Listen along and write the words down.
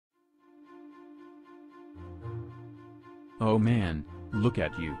Oh man, look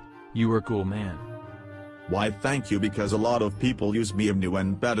at you. You are cool, man. Why thank you, because a lot of people use me new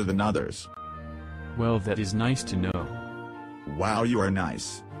and better than others. Well, that is nice to know. Wow, you are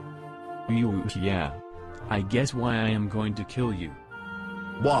nice. Yeah. I guess why I am going to kill you.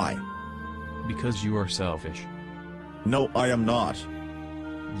 Why? Because you are selfish. No, I am not.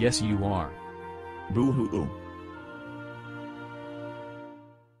 Yes, you are. Boo-hoo-oo.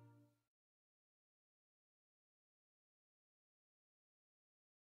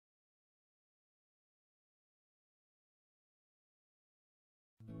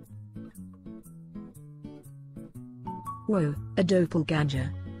 Whoa, a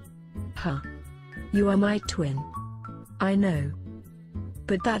doppelganger. Huh. You are my twin. I know.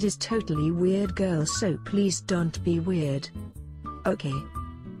 But that is totally weird, girl, so please don't be weird. Okay.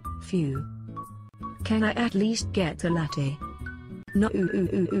 Phew. Can I at least get a latte? No,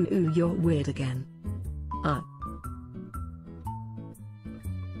 you're weird again.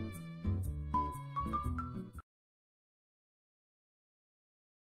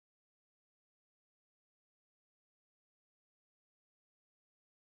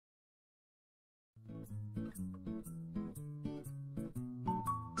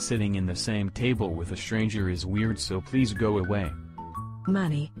 Sitting in the same table with a stranger is weird, so please go away.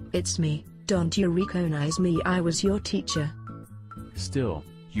 Manny, it's me. Don't you recognize me? I was your teacher. Still,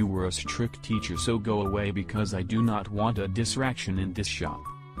 you were a strict teacher, so go away because I do not want a distraction in this shop.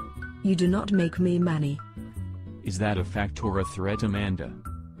 You do not make me Manny. Is that a fact or a threat, Amanda?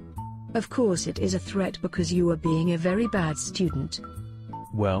 Of course it is a threat because you are being a very bad student.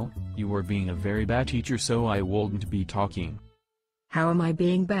 Well, you were being a very bad teacher, so I wouldn't be talking. How am I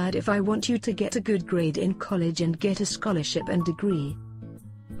being bad if I want you to get a good grade in college and get a scholarship and degree?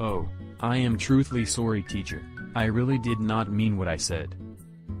 Oh, I am truthfully sorry, teacher. I really did not mean what I said.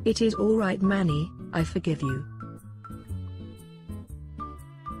 It is alright, Manny, I forgive you.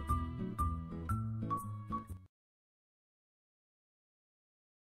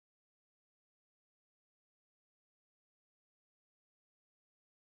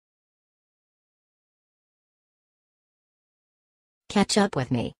 Catch up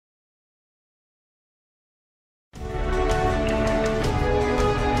with me.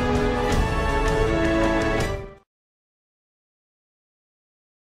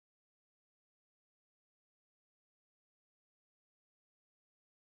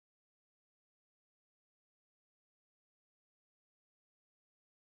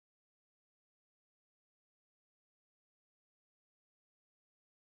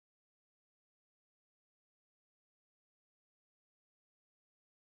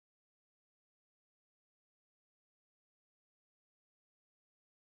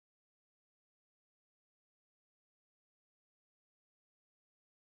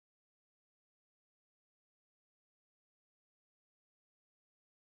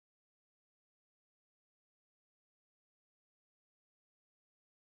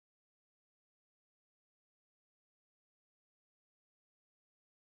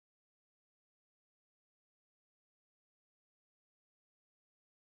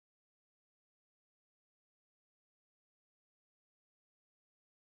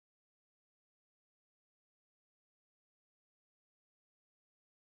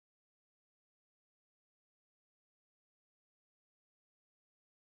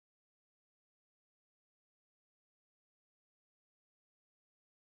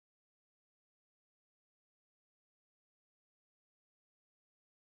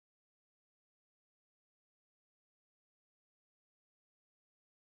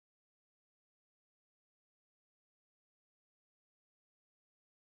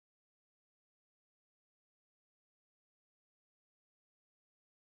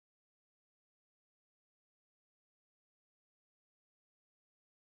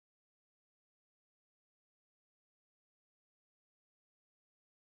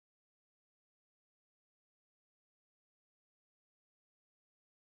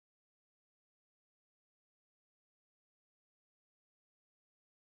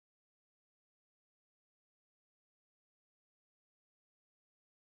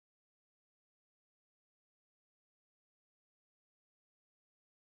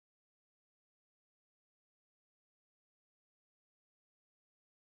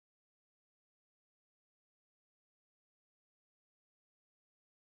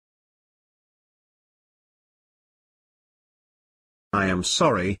 I am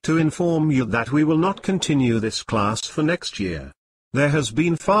sorry to inform you that we will not continue this class for next year. There has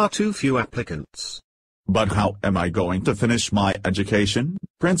been far too few applicants. But how am I going to finish my education,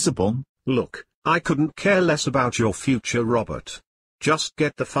 Principal? Look, I couldn't care less about your future, Robert. Just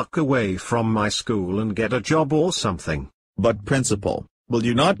get the fuck away from my school and get a job or something. But principal, will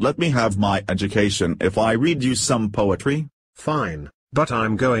you not let me have my education if I read you some poetry? Fine, but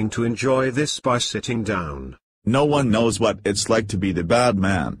I'm going to enjoy this by sitting down. No one knows what it's like to be the bad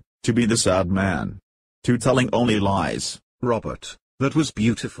man, to be the sad man, to telling only lies. Robert, that was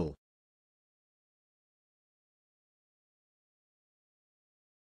beautiful.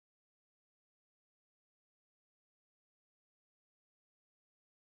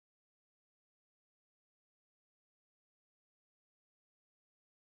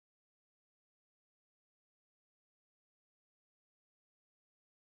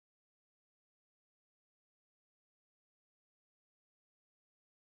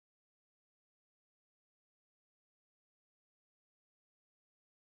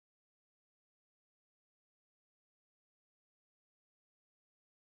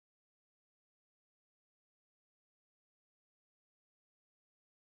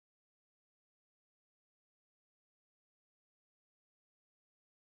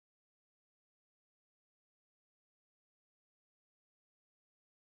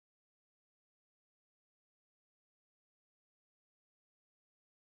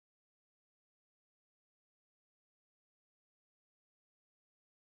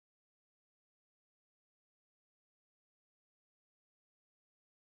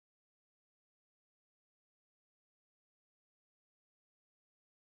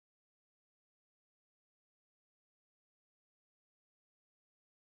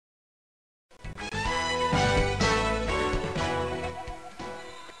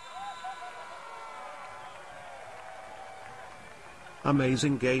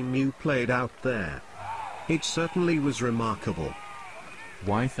 Amazing game you played out there. It certainly was remarkable.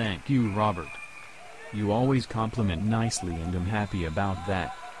 Why, thank you, Robert. You always compliment nicely and I'm happy about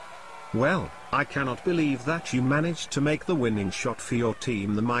that. Well, I cannot believe that you managed to make the winning shot for your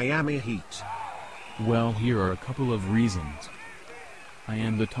team, the Miami Heat. Well, here are a couple of reasons. I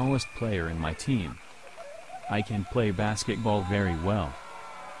am the tallest player in my team. I can play basketball very well.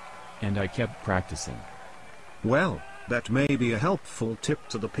 And I kept practicing. Well, that may be a helpful tip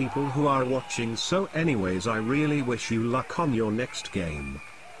to the people who are watching, so anyways, I really wish you luck on your next game.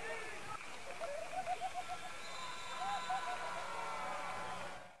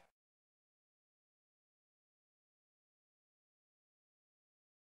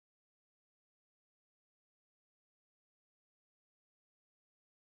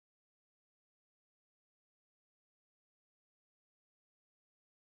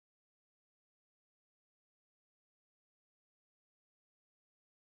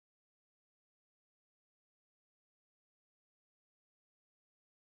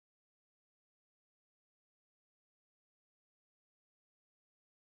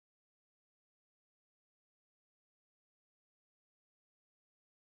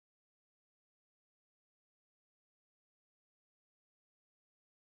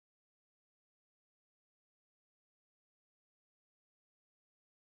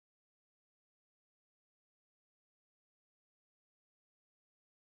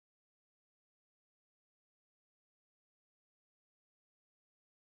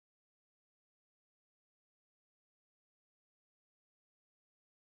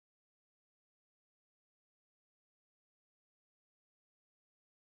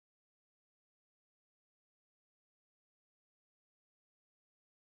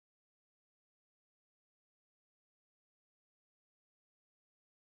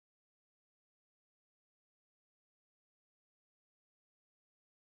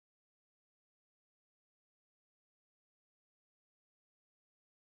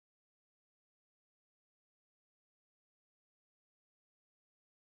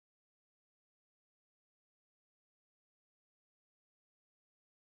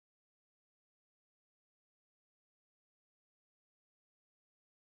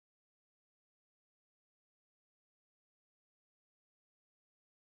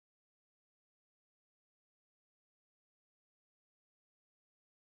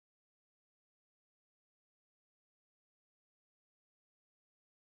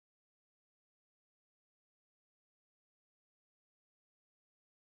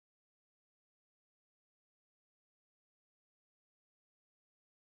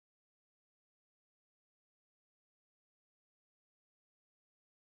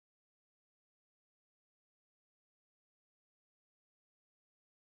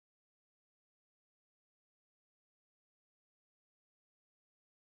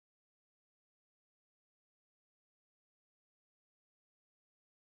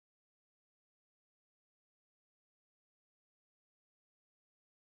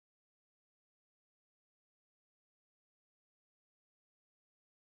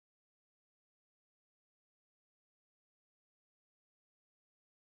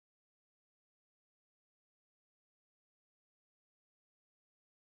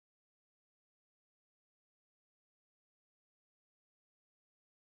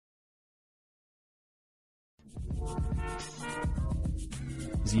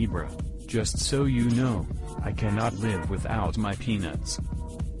 Zebra, just so you know, I cannot live without my peanuts.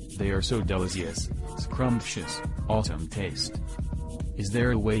 They are so delicious, scrumptious, awesome taste. Is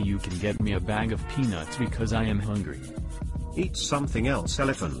there a way you can get me a bag of peanuts because I am hungry? Eat something else,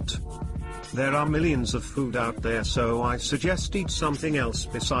 elephant. There are millions of food out there, so I suggest eat something else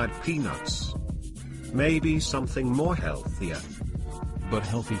beside peanuts. Maybe something more healthier. But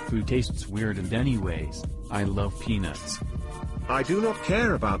healthy food tastes weird and anyways, I love peanuts. I do not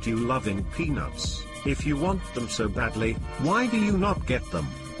care about you loving peanuts. If you want them so badly, why do you not get them?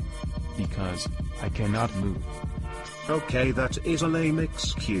 Because I cannot move. Okay, that is a lame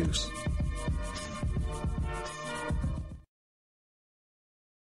excuse.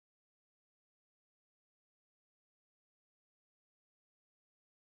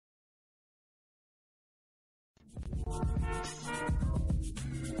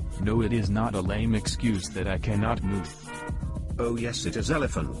 No, it is not a lame excuse that I cannot move. Oh yes, it is,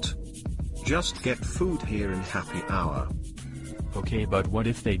 elephant. Just get food here in happy hour. Okay, but what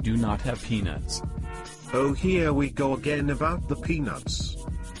if they do not have peanuts? Oh, here we go again about the peanuts.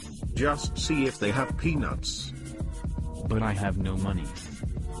 Just see if they have peanuts. But I have no money.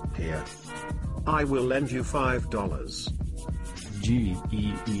 Here. I will lend you $5.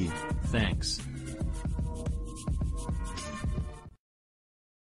 Thanks.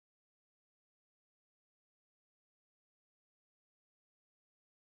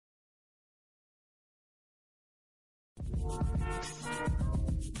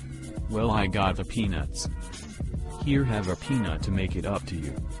 Well, I got the peanuts. Here, have a peanut to make it up to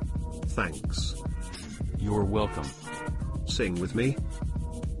you. Thanks. You're welcome. Sing with me.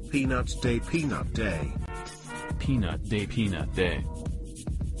 Peanut day, peanut day. Peanut day, peanut day.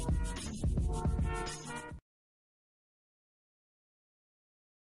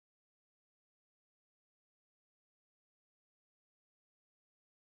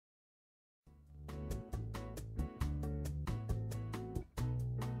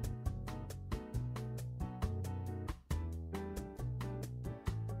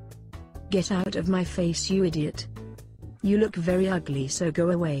 Get out of my face, you idiot. You look very ugly, so go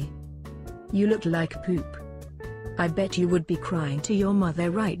away. You look like poop. I bet you would be crying to your mother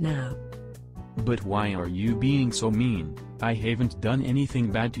right now. But why are you being so mean? I haven't done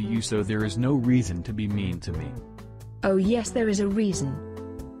anything bad to you, so there is no reason to be mean to me. Oh yes, there is a reason.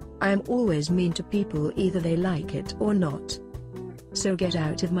 I am always mean to people, either they like it or not. So get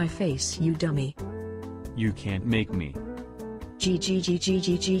out of my face, you dummy. You can't make me. My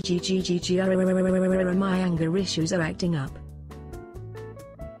anger issues are acting up.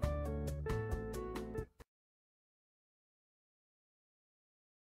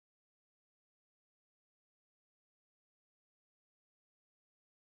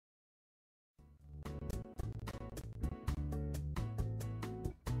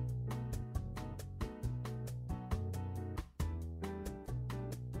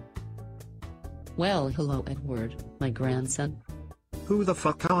 Well, hello Edward, my grandson. Who the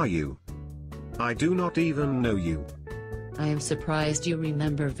fuck are you? I do not even know you. I am surprised you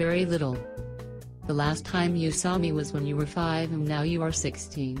remember very little. The last time you saw me was when you were 5 and now you are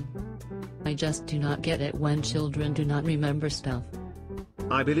 16. I just do not get it when children do not remember stuff.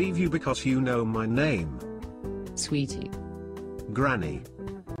 I believe you because you know my name. Sweetie. Granny.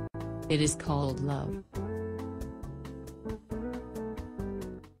 It is called love.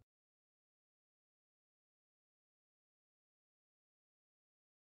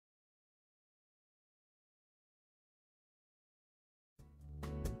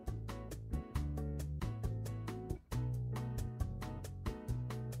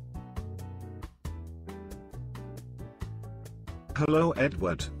 Hello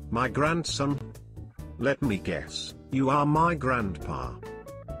Edward, my grandson. Let me guess, you are my grandpa.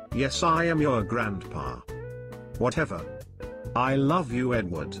 Yes, I am your grandpa. Whatever. I love you,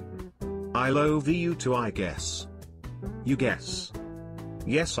 Edward. I love you too, I guess. You guess.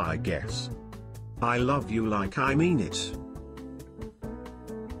 Yes, I guess. I love you like I mean it.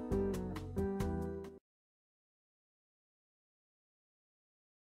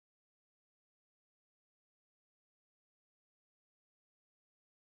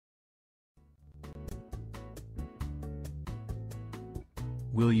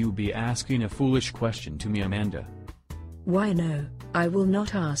 Will you be asking a foolish question to me, Amanda? Why no, I will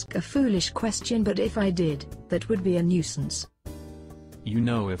not ask a foolish question, but if I did, that would be a nuisance. You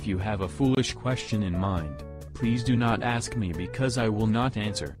know, if you have a foolish question in mind, please do not ask me because I will not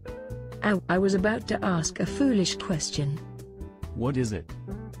answer. Ow, I was about to ask a foolish question. What is it?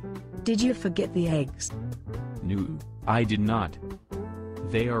 Did you forget the eggs? No, I did not.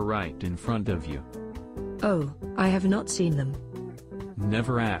 They are right in front of you. Oh, I have not seen them.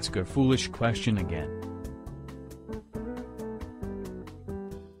 Never ask a foolish question again.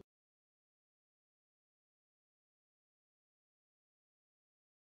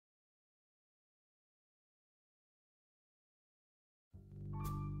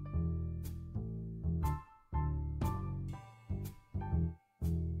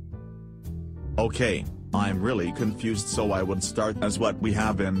 Okay, I'm really confused, so I would start as what we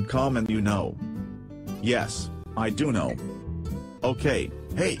have in common, you know. Yes, I do know. Okay,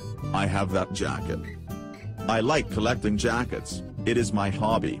 hey, I have that jacket. I like collecting jackets, it is my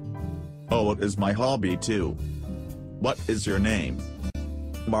hobby. Oh, it is my hobby too. What is your name?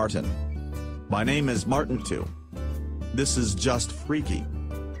 Martin. My name is Martin too. This is just freaky.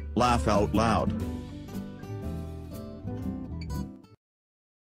 Laugh out loud.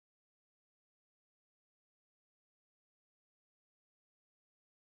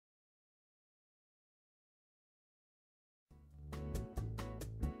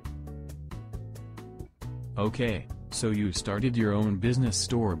 Okay, so you started your own business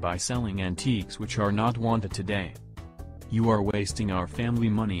store by selling antiques which are not wanted today. You are wasting our family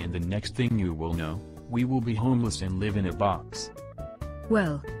money, and the next thing you will know, we will be homeless and live in a box.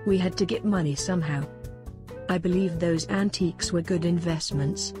 Well, we had to get money somehow. I believe those antiques were good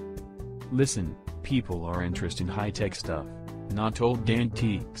investments. Listen, people are interested in high-tech stuff, not old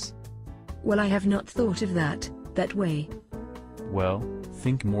antiques. Well, I have not thought of that way. Well,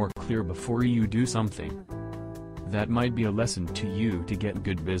 think more clear before you do something. That might be a lesson to you to get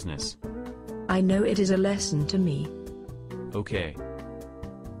good business. I know it is a lesson to me. Okay.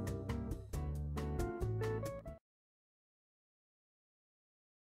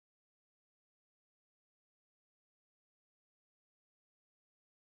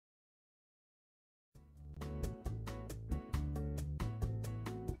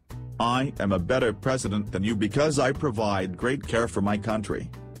 I am a better president than you because I provide great care for my country.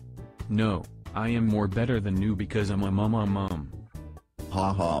 No, I am more better than you because I'm a mom.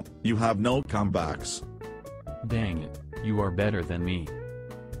 Haha, you have no comebacks. Dang it, you are better than me.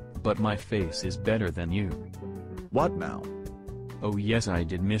 But my face is better than you. What now? Oh yes, I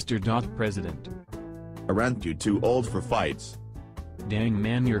did, Mr. President. Aren't you too old for fights? Dang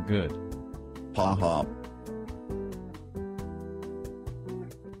man, you're good. Haha.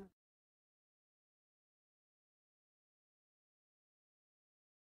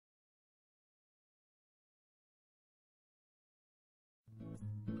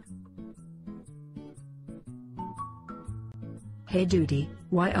 Hey Doody,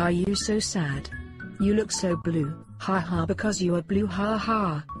 why are you so sad? You look so blue, haha, because you are blue,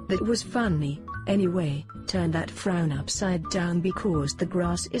 haha. That was funny. Anyway, turn that frown upside down because the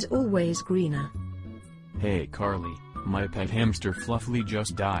grass is always greener. Hey Carly, my pet hamster Fluffy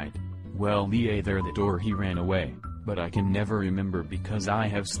just died. Well, either that or he ran away, but I can never remember because I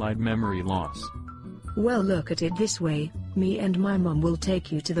have slight memory loss. Well, look at it this way, me and my mom will take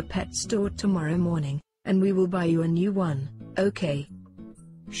you to the pet store tomorrow morning, and we will buy you a new one, okay?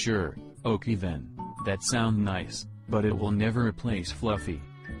 Sure, okay then. That sounds nice, but it will never replace Fluffy.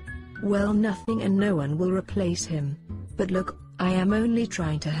 Well, nothing and no one will replace him. But look, I am only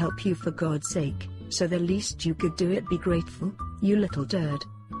trying to help you for God's sake, so the least you could do it be grateful, you little turd.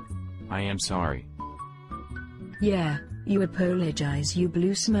 I am sorry. Yeah, you apologize, you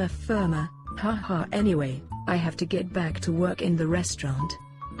blue smurf firmer, haha. Anyway, I have to get back to work in the restaurant.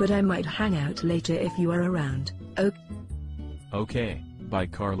 But I might hang out later if you are around, okay? Okay, bye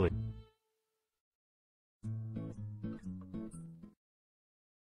Carly.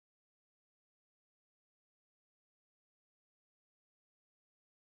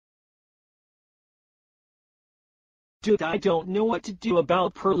 Dude, I don't know what to do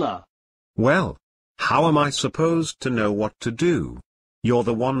about Perla. Well, how am I supposed to know what to do? You're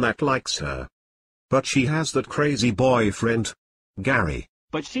the one that likes her. But she has that crazy boyfriend, Gary.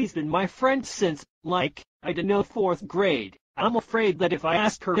 But she's been my friend since, like, I don't know, 4th grade. I'm afraid that if I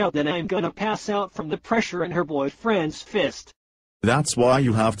ask her out then I'm gonna pass out from the pressure in her boyfriend's fist. That's why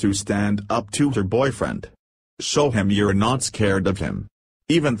you have to stand up to her boyfriend. Show him you're not scared of him.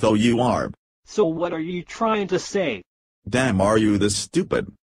 Even though you are. So what are you trying to say? Damn, are you this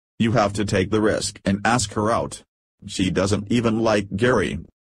stupid? You have to take the risk and ask her out. She doesn't even like Gary.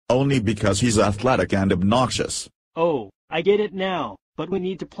 Only because he's athletic and obnoxious. Oh, I get it now, but we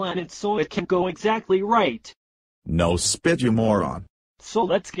need to plan it so it can go exactly right. No spit, you moron. So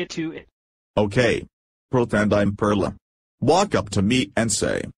let's get to it. Okay. Pretend I'm Perla. Walk up to me and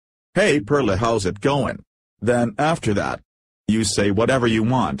say, "Hey Perla, how's it going?" Then after that, you say whatever you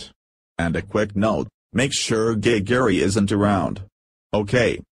want. And a quick note, make sure gay Gary isn't around.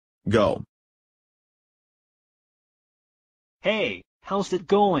 Okay. Go. Hey, how's it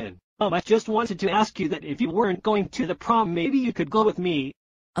going? I just wanted to ask you that if you weren't going to the prom, maybe you could go with me.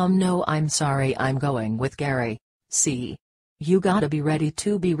 No, I'm sorry, I'm going with Gary. See? You gotta be ready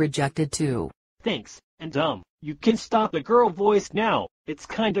to be rejected too. Thanks, and you can stop the girl voice now, it's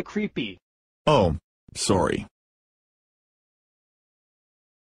kinda creepy. Oh, sorry.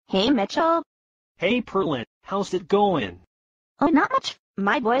 Hey, Mitchell. Hey, Perlin, how's it going? Oh, not much.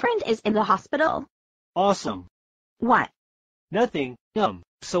 My boyfriend is in the hospital. Awesome. What? Nothing,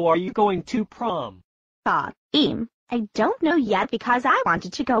 so are you going to prom? I don't know yet because I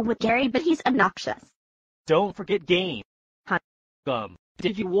wanted to go with Gary, but he's obnoxious. Don't forget game. Huh?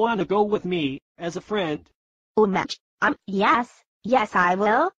 Did you want to go with me, as a friend? Oh, Mitch. Yes, I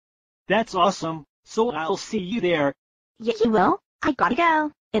will. That's awesome, so I'll see you there. Yeah, you will. I gotta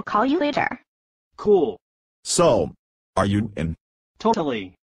go. I'll call you later. Cool. So, are you in?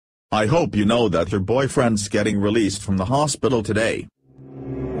 Totally. I hope you know that your boyfriend's getting released from the hospital today.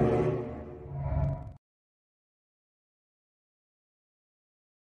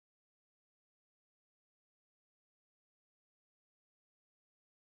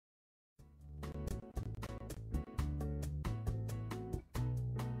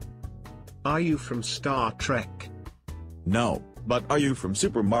 Are you from Star Trek? No, but are you from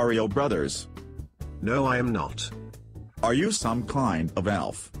Super Mario Brothers? No, I am not. Are you some kind of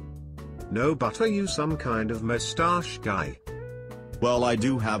elf? No, but are you some kind of mustache guy? Well, I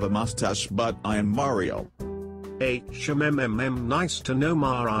do have a mustache, but I am Mario. Nice to know,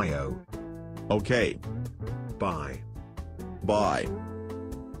 Mario. Okay. Bye. Bye.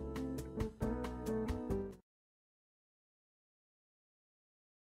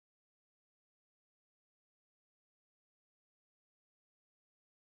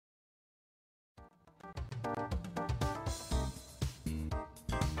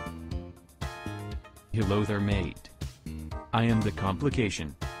 Hello there, mate. I am the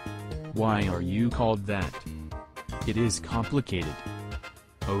complication. Why are you called that? It is complicated.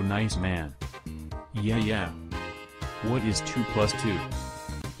 Oh, nice man. Yeah. What is 2 plus 2?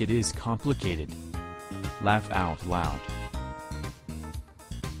 It is complicated. Laugh out loud.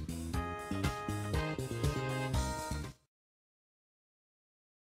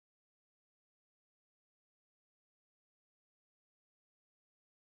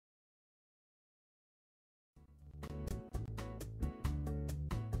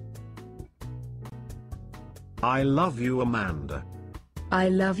 I love you, Amanda. I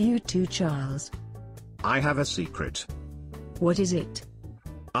love you too, Charles. I have a secret. What is it?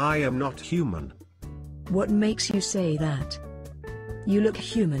 I am not human. What makes you say that? You look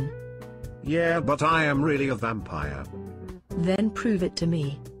human. Yeah, but I am really a vampire. Then prove it to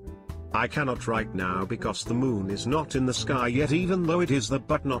me. I cannot right now because the moon is not in the sky yet, even though it is there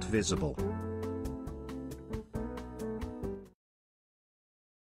but not visible.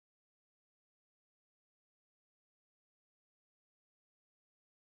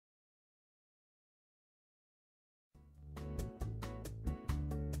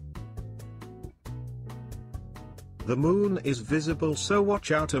 The moon is visible, so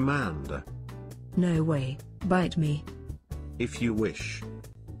watch out, Amanda. No way, bite me. If you wish.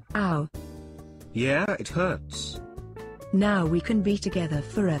 Ow. Yeah, it hurts. Now we can be together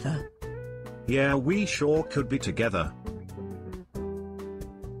forever. Yeah, we sure could be together.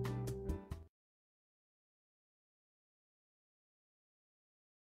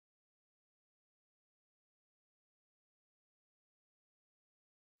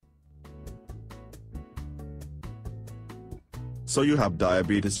 So you have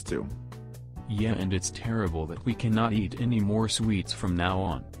diabetes too? Yeah, and it's terrible that we cannot eat any more sweets from now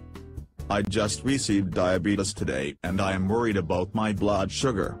on. I just received diabetes today and I am worried about my blood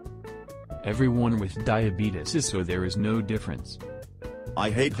sugar. Everyone with diabetes is, so there is no difference. I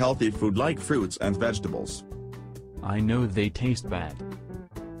hate healthy food like fruits and vegetables. I know they taste bad.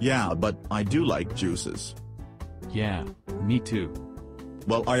 Yeah, but I do like juices. Yeah, me too.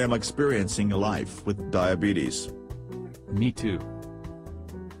 Well, I am experiencing a life with diabetes. Me too.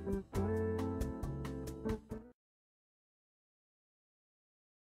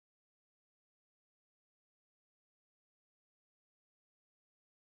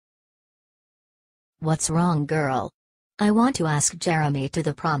 What's wrong, girl? I want to ask Jeremy to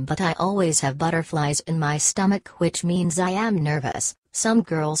the prom, but I always have butterflies in my stomach, which means I am nervous. Some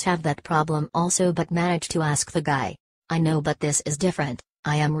girls have that problem also but manage to ask the guy. I know, but this is different.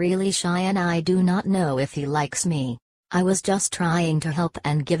 I am really shy and I do not know if he likes me. I was just trying to help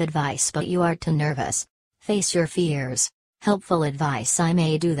and give advice, but you are too nervous. Face your fears. Helpful advice, I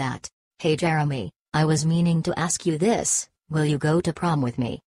may do that. Hey Jeremy, I was meaning to ask you this, will you go to prom with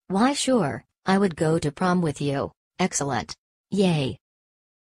me? Why sure, I would go to prom with you. Excellent. Yay.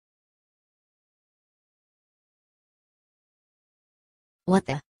 What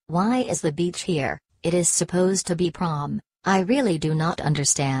the? Why is the beach here? It is supposed to be prom. I really do not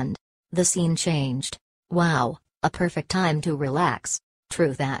understand. The scene changed. Wow, a perfect time to relax.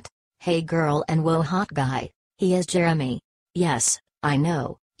 True that. Hey girl and whoa hot guy. He is Jeremy. Yes, I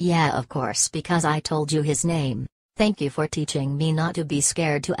know. Yeah, of course, because I told you his name. Thank you for teaching me not to be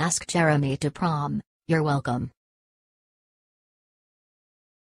scared to ask Jeremy to prom. You're welcome.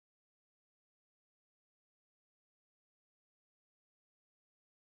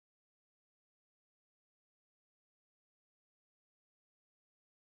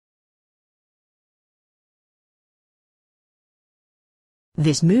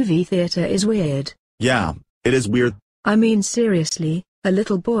 This movie theater is weird. Yeah, it is weird. I mean seriously, a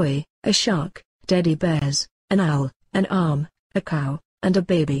little boy, a shark, teddy bears, an owl, an arm, a cow, and a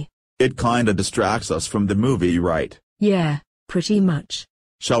baby. It kinda distracts us from the movie, right? Yeah, pretty much.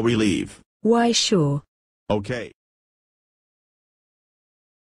 Shall we leave? Why sure. Okay.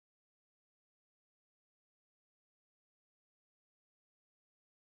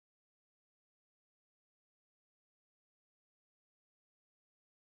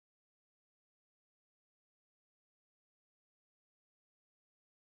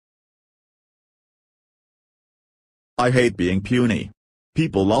 I hate being puny.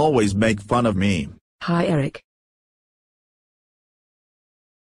 People always make fun of me. Hi Eric.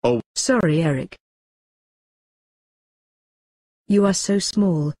 Oh. Sorry Eric. You are so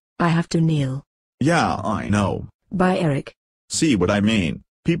small, I have to kneel. Yeah, I know. Bye Eric. See what I mean?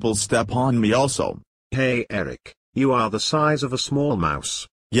 People step on me also. Hey Eric, you are the size of a small mouse.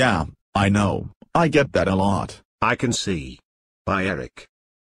 Yeah, I know. I get that a lot. I can see. Bye Eric.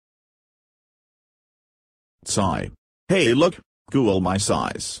 Sigh. Hey look, Google my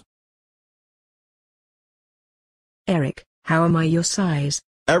size. Eric, how am I your size?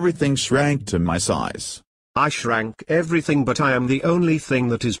 Everything shrank to my size. I shrank everything, but I am the only thing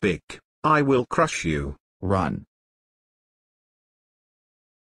that is big. I will crush you. Run.